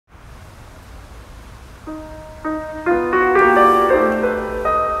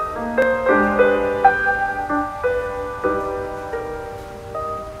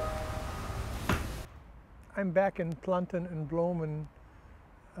back in Planten and Blumen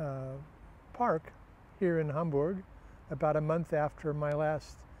Park here in Hamburg about a month after my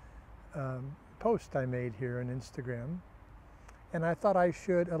last post I made here on Instagram. And I thought I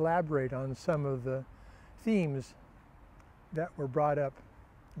should elaborate on some of the themes that were brought up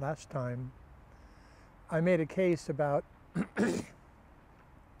last time. I made a case about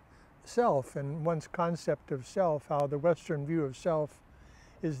self and one's concept of self, how the Western view of self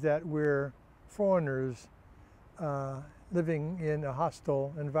is that we're foreigners living in a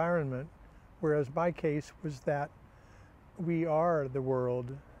hostile environment, whereas my case was that we are the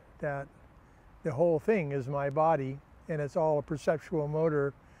world, that the whole thing is my body, and it's all a perceptual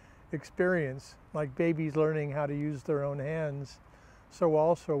motor experience, like babies learning how to use their own hands. So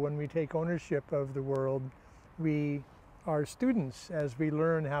also when we take ownership of the world, we are students as we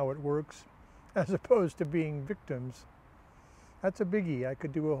learn how it works, as opposed to being victims. That's a biggie. I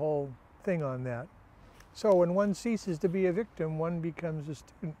could do a whole thing on that. So when one ceases to be a victim, one becomes a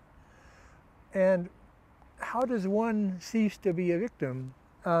student. And how does one cease to be a victim?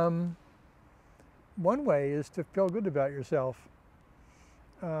 One way is to feel good about yourself.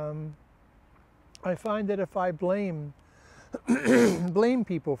 I find that if I blame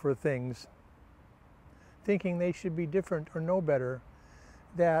people for things, thinking they should be different or know better,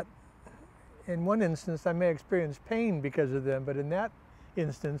 that in one instance I may experience pain because of them, but in that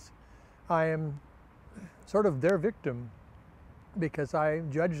instance I am sort of their victim because I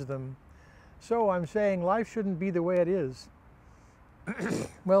judge them. So I'm saying life shouldn't be the way it is.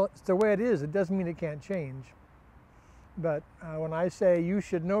 Well, it's the way it is. It doesn't mean it can't change. But when I say you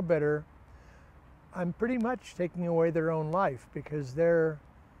should know better, I'm pretty much taking away their own life, because their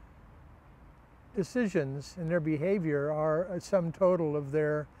decisions and their behavior are a sum total of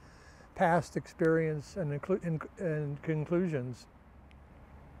their past experience and conclusions.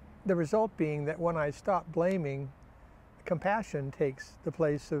 The result being that when I stop blaming, compassion takes the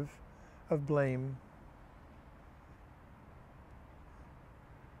place of blame.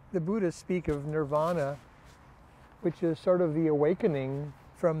 The Buddhists speak of nirvana, which is sort of the awakening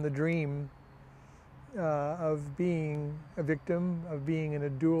from the dream of being a victim, of being in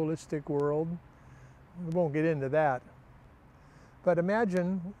a dualistic world. We won't get into that. But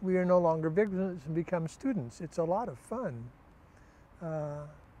imagine we are no longer victims and become students. It's a lot of fun.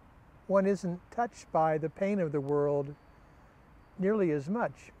 One isn't touched by the pain of the world nearly as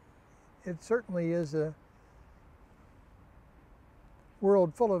much. It certainly is a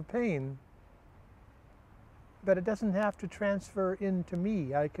world full of pain, but it doesn't have to transfer into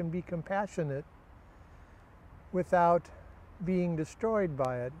me. I can be compassionate without being destroyed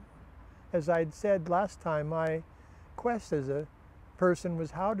by it. As I'd said last time, my quest as a person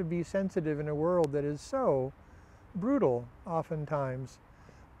was how to be sensitive in a world that is so brutal oftentimes.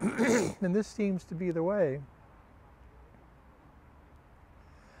 And this seems to be the way.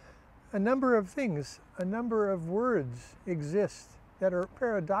 A number of things, a number of words exist that are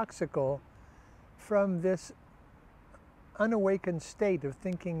paradoxical from this unawakened state of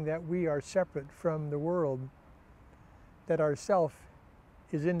thinking that we are separate from the world, that our self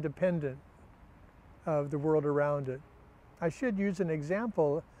is independent of the world around it. I should use an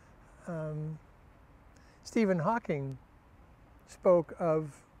example. Stephen Hawking spoke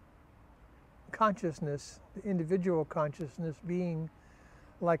of consciousness, the individual consciousness, being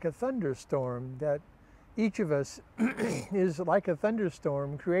like a thunderstorm, that each of us is like a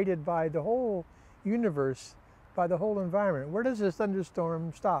thunderstorm created by the whole universe, by the whole environment. Where does this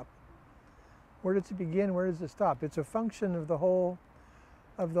thunderstorm stop? Where does it begin? Where does it stop? It's a function of the whole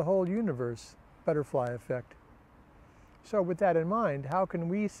universe, butterfly effect. So with that in mind, how can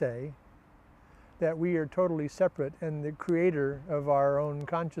we say that we are totally separate and the creator of our own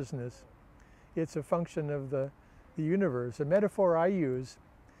consciousness? It's a function of the universe. A metaphor I use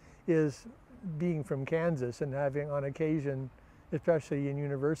is being from Kansas and having on occasion, especially in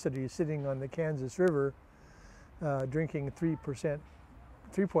universities, sitting on the Kansas River, drinking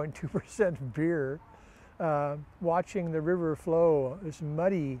 3.2% beer, watching the river flow, this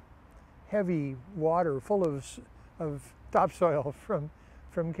muddy, heavy water full of topsoil from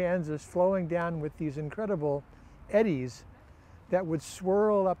Kansas, flowing down with these incredible eddies that would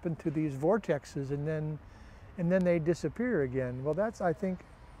swirl up into these vortexes and then they disappear again. Well, that's, I think,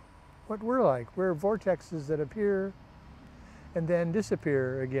 what we're like. We're vortexes that appear and then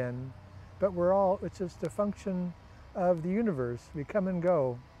disappear again. But it's just a function of the universe. We come and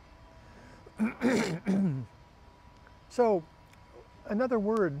go. So another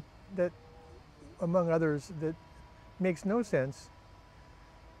word that, among others, that makes no sense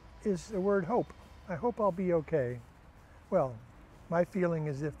is the word hope. I hope I'll be okay. Well, my feeling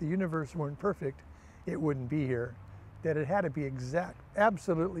is if the universe weren't perfect, it wouldn't be here. That it had to be exact,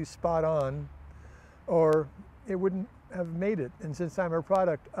 absolutely spot on, or it wouldn't have made it. And since I'm a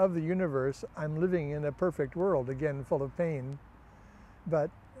product of the universe, I'm living in a perfect world, again, full of pain, but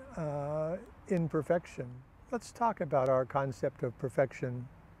imperfection. Let's talk about our concept of perfection.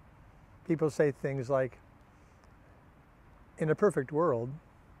 People say things like, in a perfect world,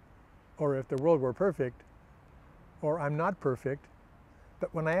 or if the world were perfect, or I'm not perfect.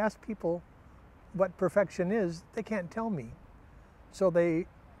 But when I ask people what perfection is, they can't tell me. So they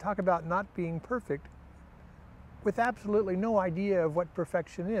talk about not being perfect with absolutely no idea of what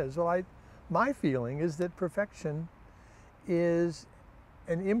perfection is. Well, my feeling is that perfection is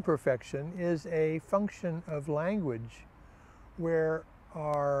an imperfection, is a function of language where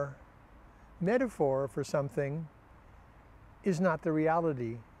our metaphor for something is not the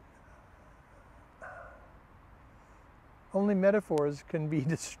reality. Only metaphors can be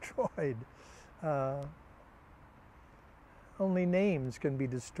destroyed. Only names can be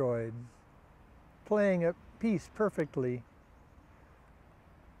destroyed. Playing a piece perfectly.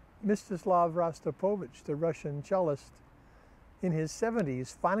 Mstislav Rostropovich, the Russian cellist, in his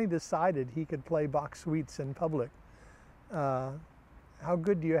 70s, finally decided he could play Bach suites in public. How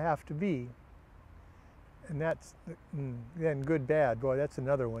good do you have to be? And that's, then good, bad, boy, that's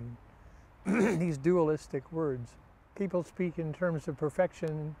another one. These dualistic words. People speak in terms of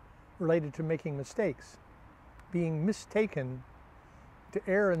perfection related to making mistakes, being mistaken, to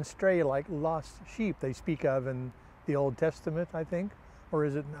err and stray like lost sheep they speak of in the Old Testament, I think. Or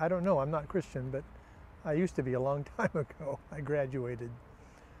is it, I don't know, I'm not Christian, but I used to be a long time ago. I graduated.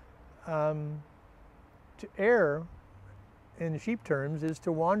 To err, in sheep terms, is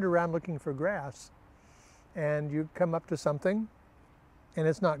to wander around looking for grass. And you come up to something, and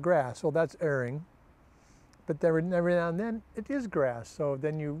it's not grass. Well, that's erring. But every now and then, it is grass. So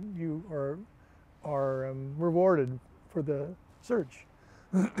then you are rewarded for the search.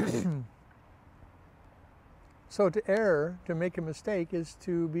 So to err, to make a mistake, is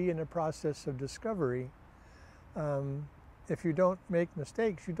to be in a process of discovery. If you don't make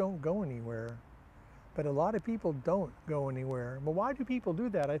mistakes, you don't go anywhere. But a lot of people don't go anywhere. But why do people do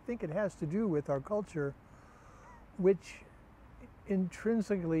that? I think it has to do with our culture, which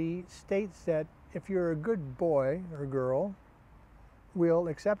intrinsically states that if you're a good boy or girl, we'll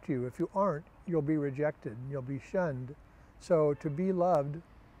accept you. If you aren't, you'll be rejected, you'll be shunned. So to be loved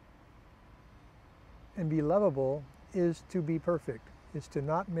and be lovable is to be perfect, is to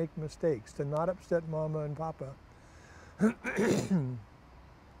not make mistakes, to not upset mama and papa.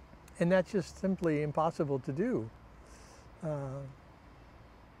 And that's just simply impossible to do.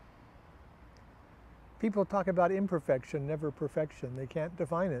 People talk about imperfection, never perfection. They can't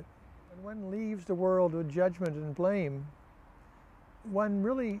define it. When one leaves the world with judgment and blame, one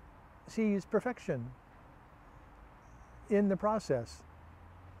really sees perfection in the process.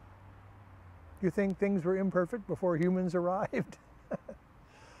 You think things were imperfect before humans arrived?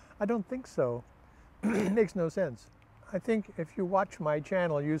 I don't think so. It makes no sense. I think if you watch my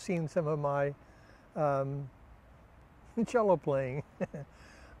channel, you've seen some of my cello playing.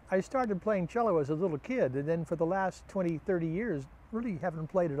 I started playing cello as a little kid, and then for the last 20, 30 years, really haven't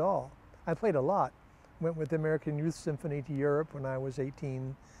played at all. I played a lot. Went with the American Youth Symphony to Europe when I was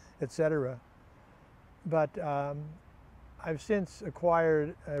 18, etc. But I've since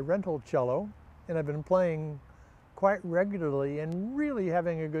acquired a rental cello, and I've been playing quite regularly and really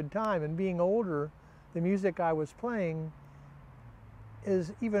having a good time. And being older, the music I was playing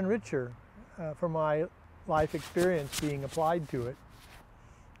is even richer for my life experience being applied to it.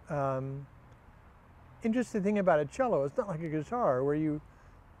 Interesting thing about a cello, it's not like a guitar where you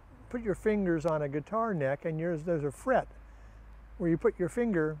put your fingers on a guitar neck and there's a fret. Where you put your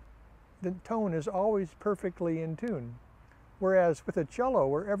finger, the tone is always perfectly in tune. Whereas with a cello,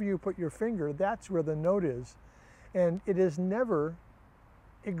 wherever you put your finger, that's where the note is. And it is never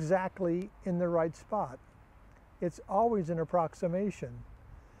exactly in the right spot. It's always an approximation.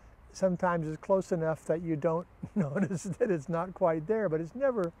 Sometimes it's close enough that you don't notice that it's not quite there, but it's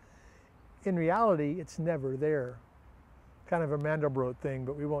never, in reality, it's never there. Kind of a Mandelbrot thing,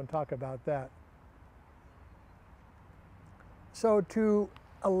 but we won't talk about that. So to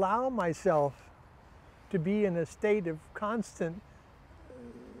allow myself to be in a state of constant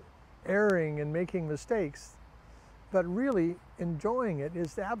erring and making mistakes, but really enjoying it,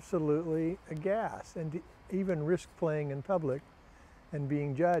 is absolutely a gas. And to even risk playing in public and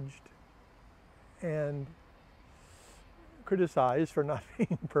being judged and criticized for not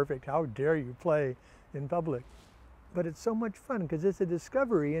being perfect. How dare you play in public? But it's so much fun because it's a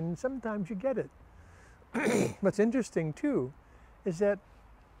discovery, and sometimes you get it. What's interesting too is that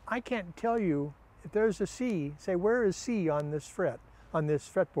I can't tell you if there's a C, say, where is C on this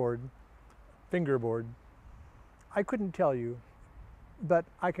fretboard, fingerboard? I couldn't tell you, but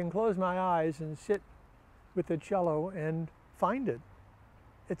I can close my eyes and sit with the cello and find it.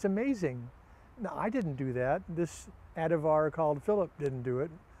 It's amazing. Now, I didn't do that. This Adavar called Philip didn't do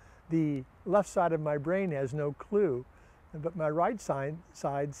it. The left side of my brain has no clue, but my right side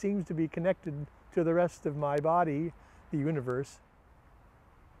seems to be connected to the rest of my body, the universe.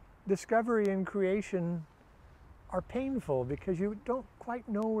 Discovery and creation are painful because you don't quite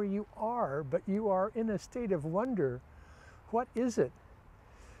know where you are, but you are in a state of wonder. What is it?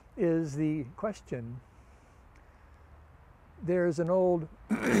 Is the question. There's an old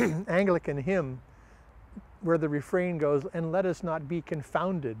Anglican hymn where the refrain goes, "And let us not be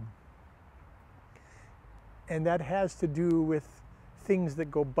confounded." And that has to do with things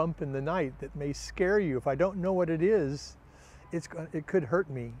that go bump in the night that may scare you. If I don't know what it is, it could hurt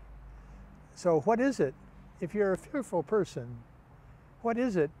me. So what is it? If you're a fearful person, what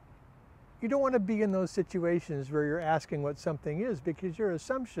is it? You don't want to be in those situations where you're asking what something is, because your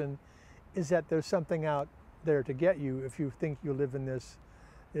assumption is that there's something out there to get you if you think you live in this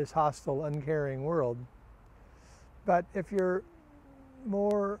hostile, uncaring world. But if you're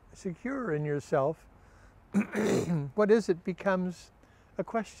more secure in yourself, what is it becomes a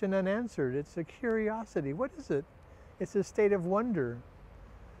question unanswered. It's a curiosity. What is it? It's a state of wonder.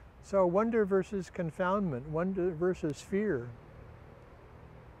 So wonder versus confoundment, wonder versus fear.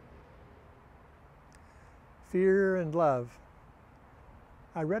 Fear and love.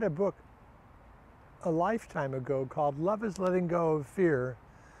 I read a book a lifetime ago called Love is Letting Go of Fear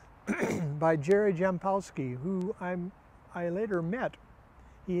by Jerry Jampolsky, who I later met.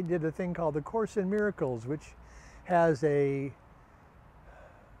 He did a thing called The Course in Miracles, which has a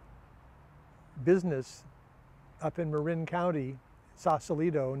business up in Marin County,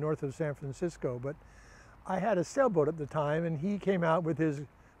 Sausalito, north of San Francisco. But I had a sailboat at the time, and he came out with his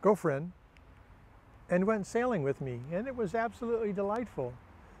girlfriend and went sailing with me, and it was absolutely delightful.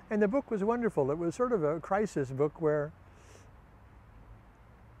 And the book was wonderful. It was sort of a crisis book where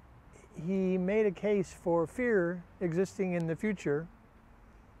he made a case for fear existing in the future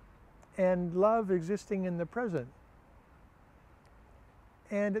and love existing in the present.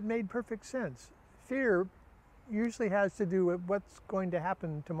 And it made perfect sense. Fear usually has to do with what's going to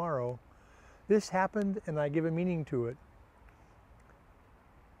happen tomorrow. This happened and I give a meaning to it.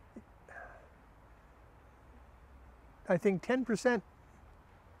 I think 10%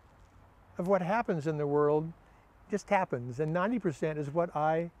 of what happens in the world just happens, and 90% is what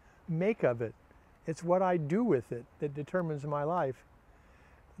I make of it. It's what I do with it that determines my life.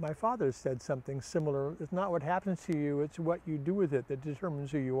 My father said something similar. It's not what happens to you, it's what you do with it that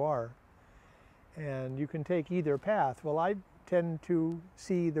determines who you are. And you can take either path. Well, I tend to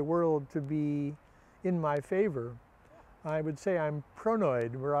see the world to be in my favor. I would say I'm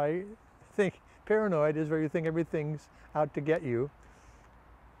pronoid, where I think paranoid is where you think everything's out to get you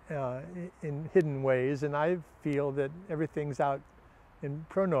in hidden ways, and I feel that everything's out in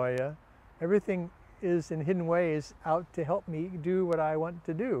pronoia. Everything is in hidden ways out to help me do what I want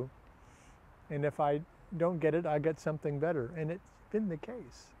to do. And if I don't get it, I get something better. And it's been the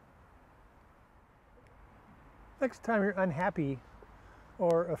case. Next time you're unhappy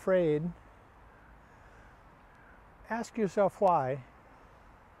or afraid, ask yourself why.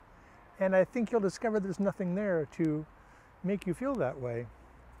 And I think you'll discover there's nothing there to make you feel that way.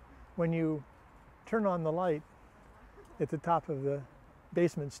 When you turn on the light at the top of the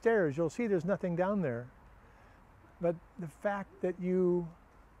basement stairs, you'll see there's nothing down there. But the fact that you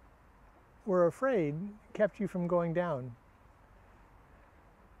were afraid kept you from going down.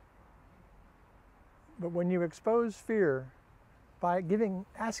 But when you expose fear by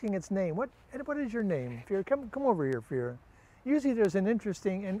asking its name, what is your name? Fear, come over here, fear. Usually there's an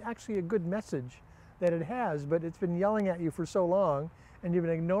interesting and actually a good message that it has, but it's been yelling at you for so long and you've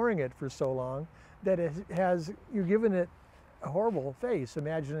been ignoring it for so long that you've given it a horrible face,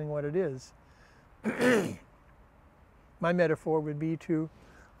 imagining what it is. My metaphor would be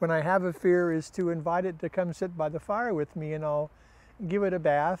when I have a fear, is to invite it to come sit by the fire with me, and I'll give it a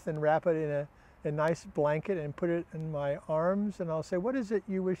bath and wrap it in a nice blanket and put it in my arms, and I'll say, what is it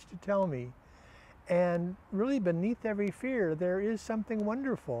you wish to tell me? And really beneath every fear, there is something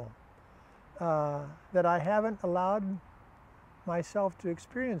wonderful that I haven't allowed myself to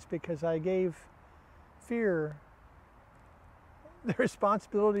experience because I gave fear the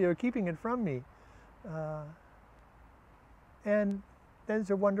responsibility of keeping it from me. And then it's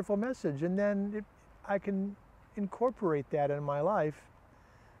a wonderful message. And then I can incorporate that in my life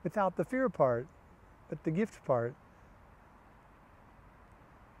without the fear part, but the gift part.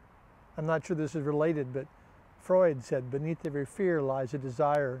 I'm not sure this is related, but Freud said beneath every fear lies a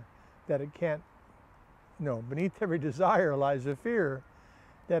desire that it can't, no, beneath every desire lies a fear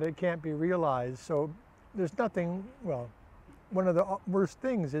that it can't be realized. So there's nothing, well, one of the worst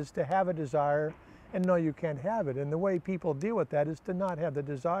things is to have a desire and know you can't have it. And the way people deal with that is to not have the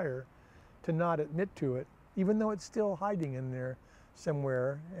desire, to not admit to it, even though it's still hiding in there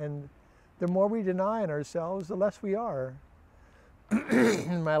somewhere. And the more we deny in ourselves, the less we are.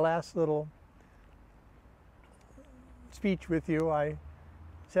 In my last little speech with you, I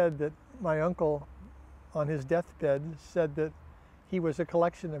said that my uncle on his deathbed said that he was a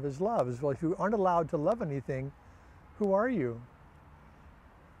collection of his loves. Well, if you aren't allowed to love anything, who are you?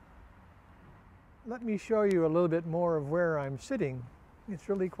 Let me show you a little bit more of where I'm sitting. It's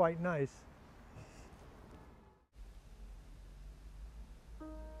really quite nice.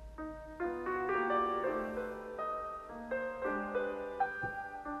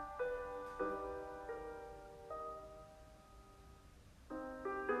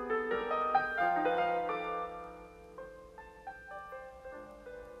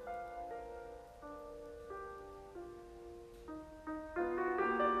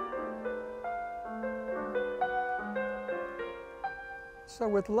 So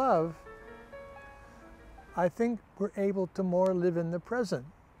with love, I think we're able to more live in the present,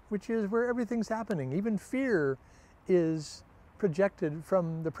 which is where everything's happening. Even fear is projected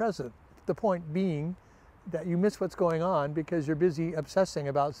from the present. The point being that you miss what's going on because you're busy obsessing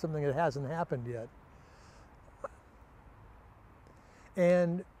about something that hasn't happened yet.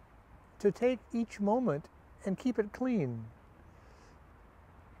 And to take each moment and keep it clean.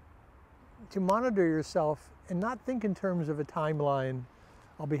 To monitor yourself and not think in terms of a timeline.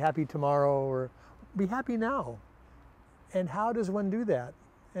 I'll be happy tomorrow, or be happy now. And how does one do that?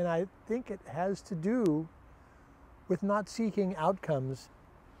 And I think it has to do with not seeking outcomes.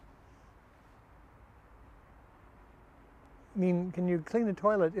 I mean, can you clean a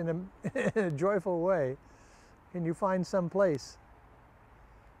toilet in a joyful way? Can you find some place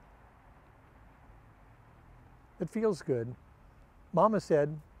that feels good? Mama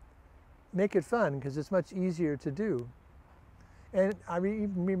said, make it fun because it's much easier to do. And I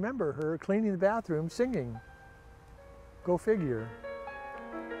even remember her cleaning the bathroom singing. Go figure.